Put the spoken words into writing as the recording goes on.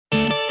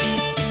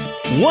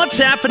What's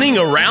happening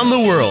around the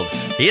world?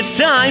 It's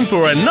time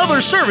for another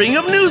serving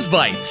of News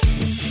Bites.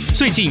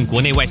 最近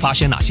国内外发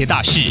生哪些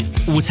大事？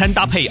午餐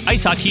搭配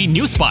ICT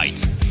News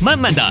Bites， 慢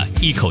慢的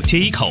一口接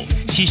一口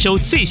吸收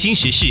最新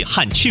时事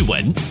和趣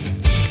闻。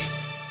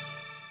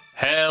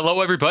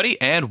Hello, everybody,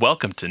 and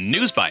welcome to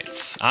News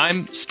Bites.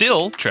 I'm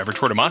still Trevor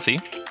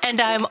Tortomasi.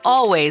 And I'm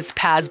always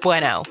Paz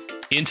Bueno.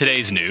 In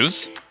today's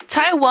news,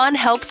 Taiwan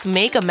helps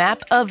make a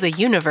map of the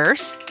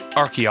universe.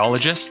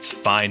 Archaeologists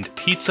find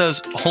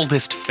pizza's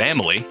oldest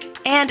family.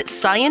 And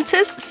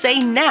scientists say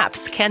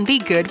naps can be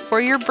good for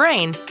your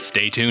brain.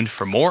 Stay tuned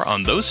for more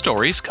on those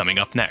stories coming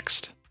up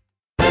next.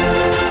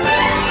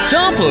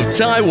 Top of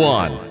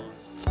Taiwan.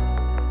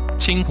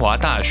 清华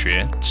大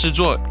学制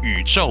作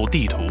宇宙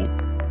地图。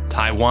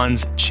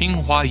Taiwan's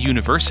Tsinghua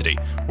University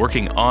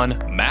working on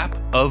map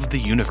of the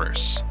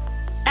universe.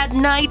 At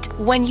night,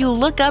 when you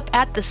look up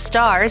at the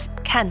stars,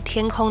 看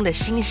天空的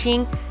星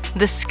星,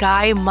 the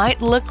sky might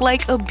look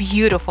like a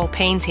beautiful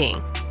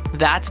painting.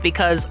 That's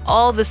because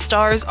all the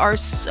stars are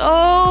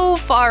so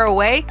far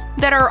away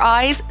that our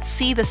eyes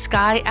see the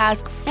sky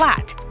as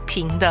flat,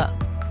 平的.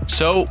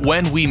 So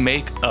when we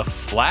make a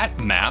flat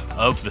map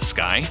of the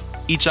sky,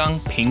 一张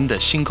平的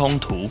星空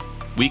图,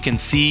 we can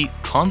see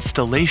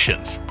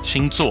constellations,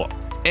 星座.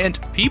 And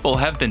people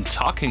have been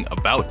talking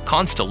about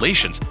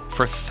constellations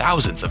for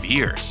thousands of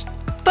years.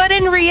 But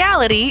in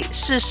reality,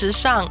 事实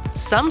上,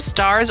 some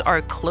stars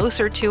are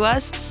closer to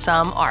us,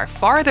 some are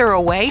farther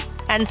away,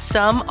 and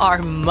some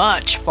are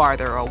much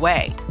farther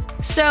away.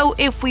 So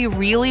if we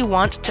really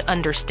want to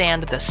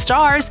understand the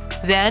stars,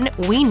 then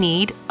we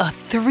need a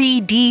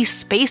 3D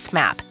space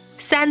map,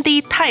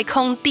 3D 太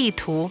空地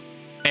图.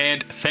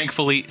 And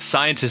thankfully,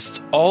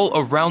 scientists all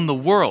around the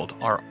world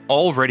are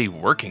already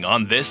working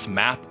on this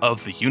map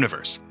of the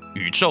universe,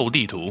 宇宙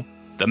地图.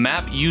 The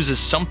map uses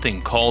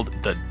something called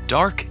the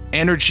Dark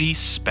Energy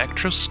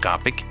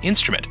Spectroscopic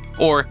Instrument,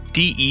 or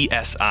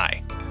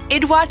D.E.S.I.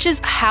 It watches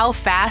how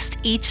fast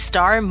each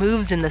star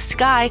moves in the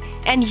sky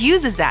and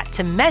uses that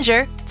to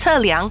measure, 测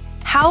量,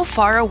 how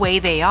far away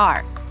they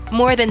are.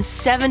 More than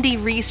 70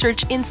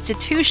 research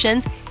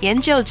institutions,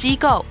 研究机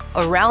构,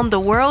 around the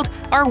world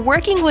are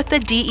working with the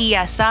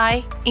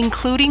D.E.S.I,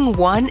 including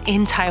one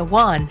in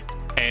Taiwan.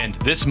 And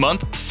this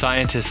month,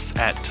 scientists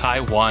at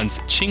Taiwan's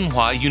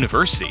Tsinghua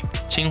University,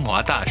 清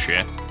华大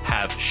学,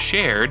 have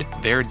shared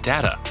their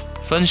data,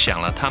 分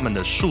享了他们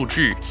的数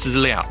据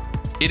资料.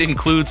 It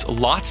includes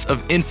lots of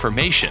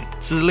information,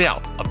 资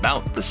料,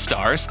 about the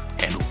stars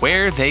and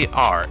where they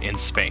are in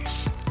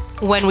space.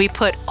 When we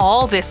put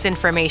all this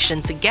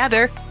information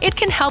together, it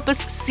can help us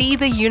see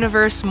the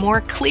universe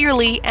more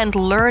clearly and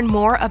learn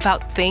more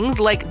about things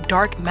like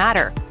dark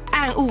matter,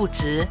 暗物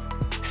质.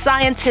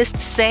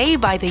 Scientists say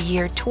by the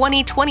year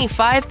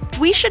 2025,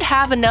 we should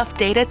have enough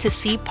data to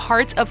see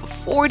parts of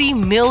 40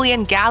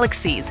 million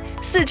galaxies,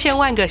 4千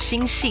万个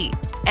星系.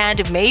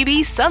 And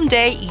maybe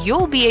someday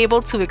you'll be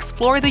able to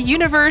explore the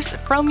universe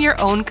from your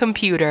own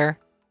computer.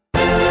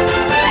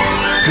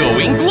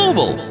 Going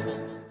global.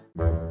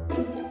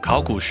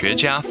 考古学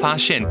家发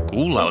现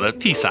古老的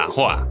披萨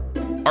画.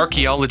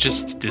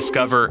 Archaeologists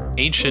discover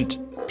ancient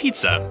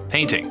pizza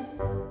painting.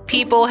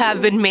 People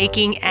have been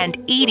making and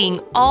eating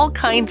all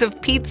kinds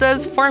of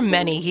pizzas for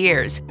many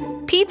years.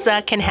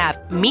 Pizza can have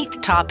meat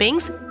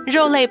toppings,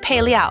 肉类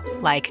配料,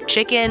 like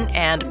chicken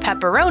and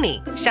pepperoni,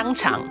 香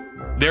肠.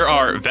 There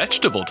are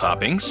vegetable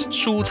toppings,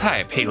 蔬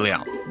菜配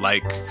料,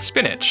 like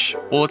spinach,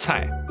 菠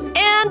菜.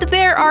 And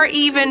there are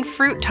even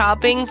fruit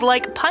toppings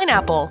like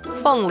pineapple,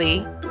 凤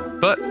梨.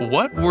 But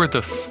what were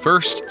the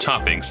first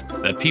toppings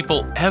that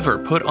people ever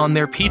put on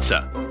their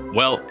pizza?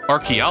 Well,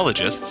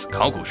 archaeologists,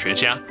 考古学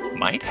家,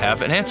 might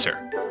have an answer.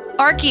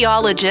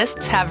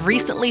 Archaeologists have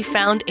recently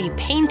found a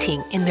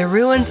painting in the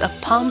ruins of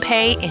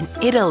Pompeii in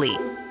Italy.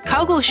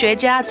 考古学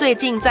家最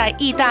近在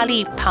义大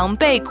利庞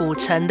贝古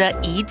城的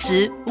遗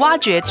址挖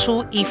掘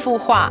出一幅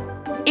画.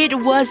 It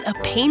was a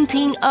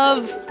painting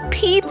of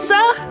pizza?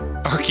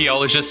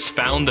 Archaeologists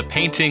found the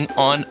painting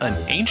on an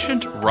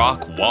ancient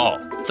rock wall,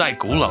 在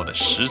古老的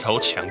石头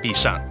墙壁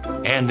上,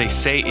 and they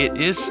say it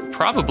is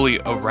probably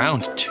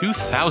around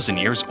 2,000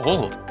 years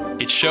old.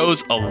 It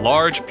shows a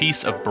large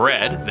piece of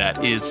bread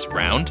that is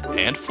round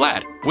and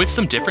flat, with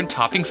some different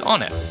toppings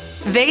on it.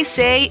 They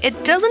say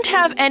it doesn't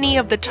have any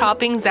of the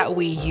toppings that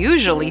we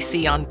usually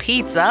see on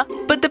pizza,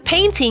 but the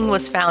painting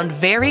was found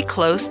very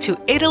close to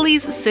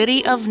Italy's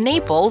city of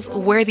Naples,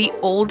 where the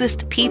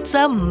oldest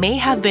pizza may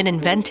have been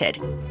invented.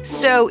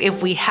 So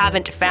if we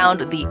haven't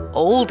found the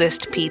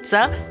oldest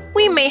pizza,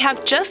 we may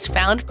have just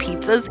found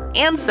pizza's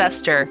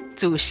ancestor,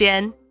 祖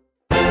先.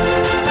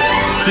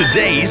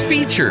 Today's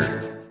feature.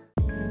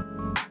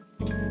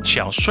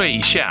 小睡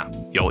一下，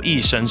有益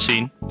身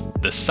心.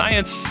 The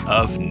science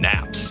of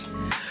naps.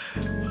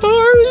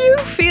 Are you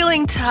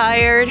feeling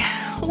tired?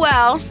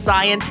 Well,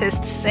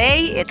 scientists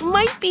say it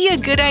might be a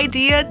good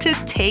idea to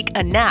take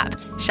a nap.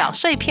 小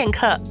睡片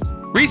刻.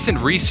 Recent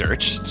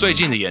research, 最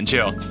近的研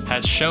究,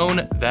 has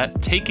shown that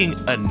taking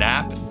a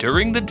nap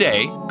during the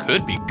day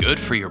could be good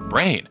for your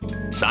brain.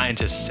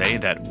 Scientists say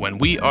that when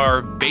we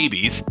are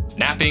babies,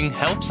 Napping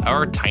helps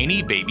our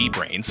tiny baby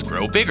brains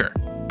grow bigger.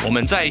 我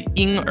们在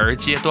婴儿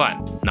阶段，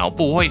脑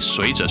部会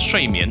随着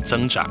睡眠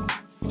增长。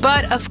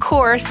But of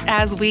course,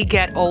 as we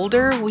get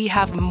older, we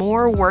have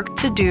more work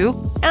to do,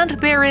 and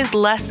there is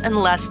less and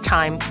less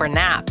time for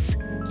naps.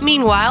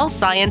 Meanwhile,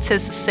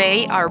 scientists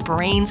say our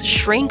brains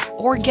shrink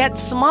or get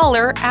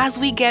smaller as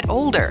we get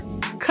older.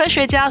 科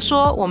学家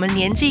说，我们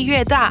年纪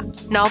越大，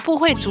脑部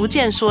会逐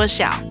渐缩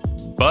小。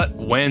But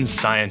when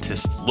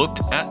scientists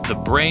looked at the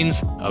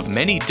brains of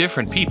many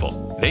different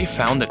people, they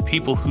found that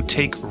people who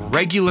take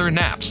regular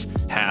naps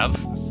have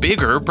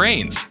bigger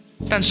brains.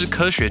 但是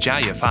科学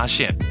家也发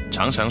现，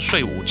常常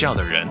睡午觉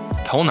的人，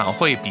头脑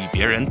会比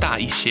别人大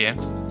一些。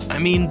I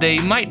mean, they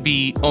might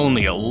be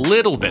only a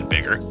little bit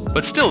bigger,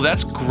 but still,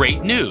 that's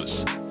great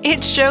news.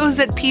 It shows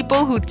that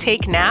people who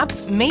take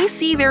naps may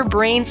see their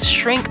brains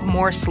shrink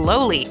more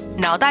slowly.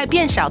 脑袋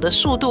变小的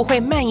速度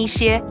会慢一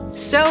些,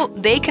 so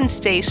they can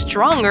stay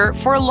stronger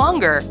for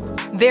longer.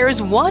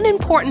 There's one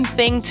important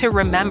thing to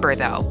remember,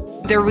 though.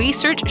 The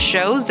research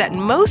shows that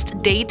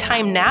most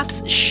daytime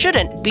naps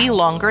shouldn't be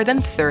longer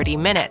than 30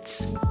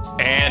 minutes.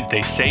 And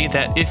they say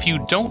that if you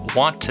don't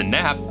want to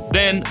nap,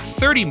 then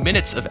 30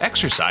 minutes of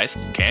exercise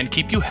can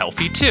keep you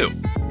healthy too.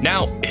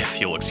 Now,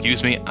 if you'll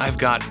excuse me, I've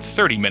got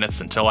 30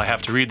 minutes until I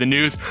have to read the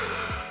news.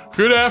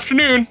 Good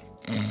afternoon.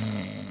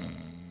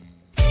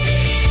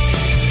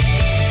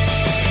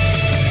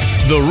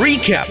 The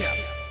recap.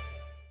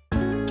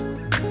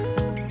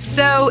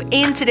 So,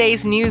 in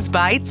today's News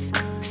Bites,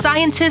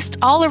 scientists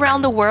all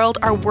around the world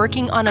are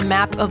working on a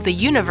map of the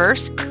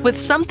universe with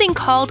something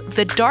called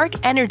the Dark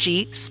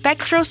Energy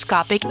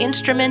Spectroscopic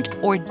Instrument,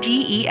 or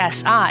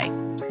D.E.S.I.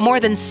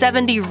 More than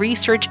 70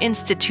 research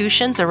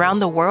institutions around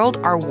the world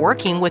are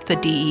working with the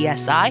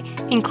D.E.S.I,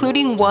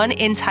 including one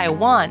in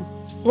Taiwan.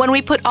 When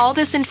we put all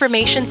this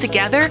information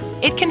together,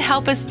 it can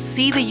help us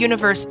see the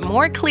universe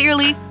more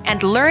clearly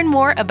and learn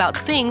more about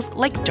things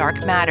like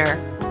dark matter.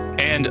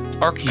 And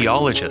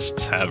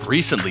archaeologists have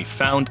recently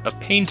found a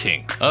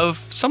painting of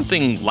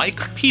something like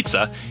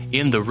pizza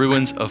in the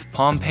ruins of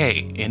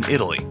Pompeii in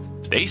Italy.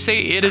 They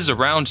say it is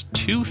around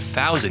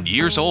 2,000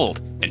 years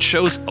old and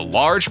shows a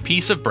large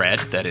piece of bread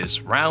that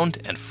is round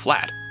and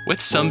flat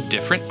with some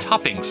different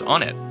toppings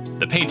on it.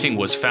 The painting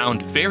was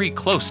found very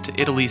close to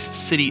Italy's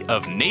city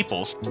of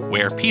Naples,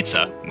 where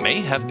pizza may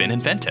have been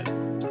invented.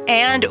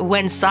 And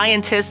when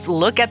scientists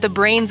look at the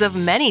brains of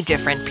many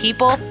different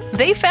people,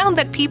 they found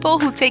that people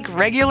who take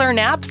regular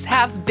naps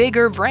have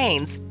bigger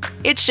brains.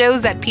 It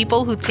shows that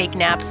people who take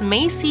naps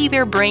may see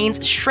their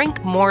brains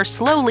shrink more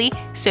slowly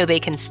so they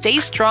can stay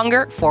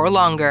stronger for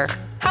longer.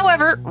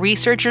 However,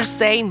 researchers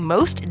say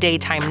most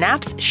daytime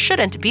naps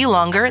shouldn't be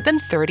longer than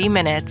 30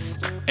 minutes.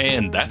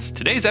 And that's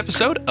today's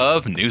episode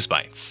of News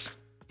Bites.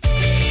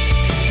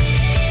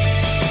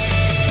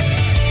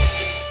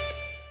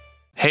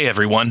 Hey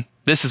everyone,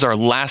 this is our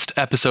last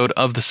episode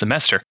of the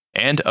semester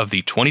and of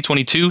the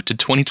 2022 to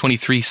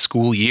 2023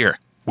 school year.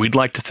 We'd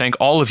like to thank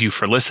all of you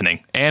for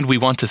listening, and we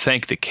want to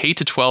thank the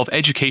K-12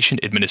 Education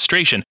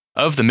Administration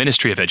of the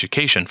Ministry of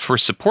Education for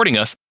supporting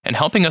us and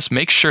helping us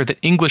make sure that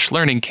English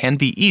learning can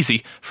be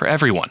easy for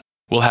everyone.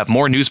 We'll have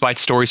more News Bite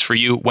stories for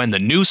you when the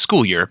new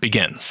school year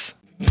begins.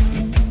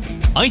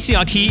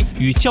 ICRT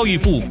与教育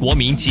部国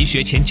民及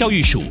学前教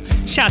育署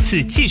下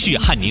次继续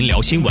和您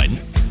聊新闻。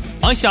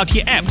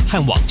ICRT App 和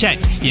网站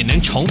也能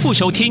重复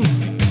收听。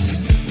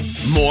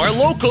More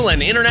local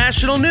and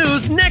international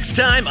news next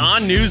time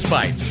on News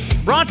Bites.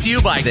 Brought to you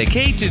by the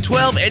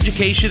K-12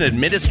 Education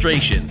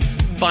Administration.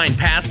 Find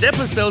past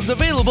episodes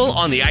available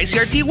on the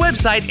ICRT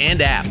website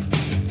and app.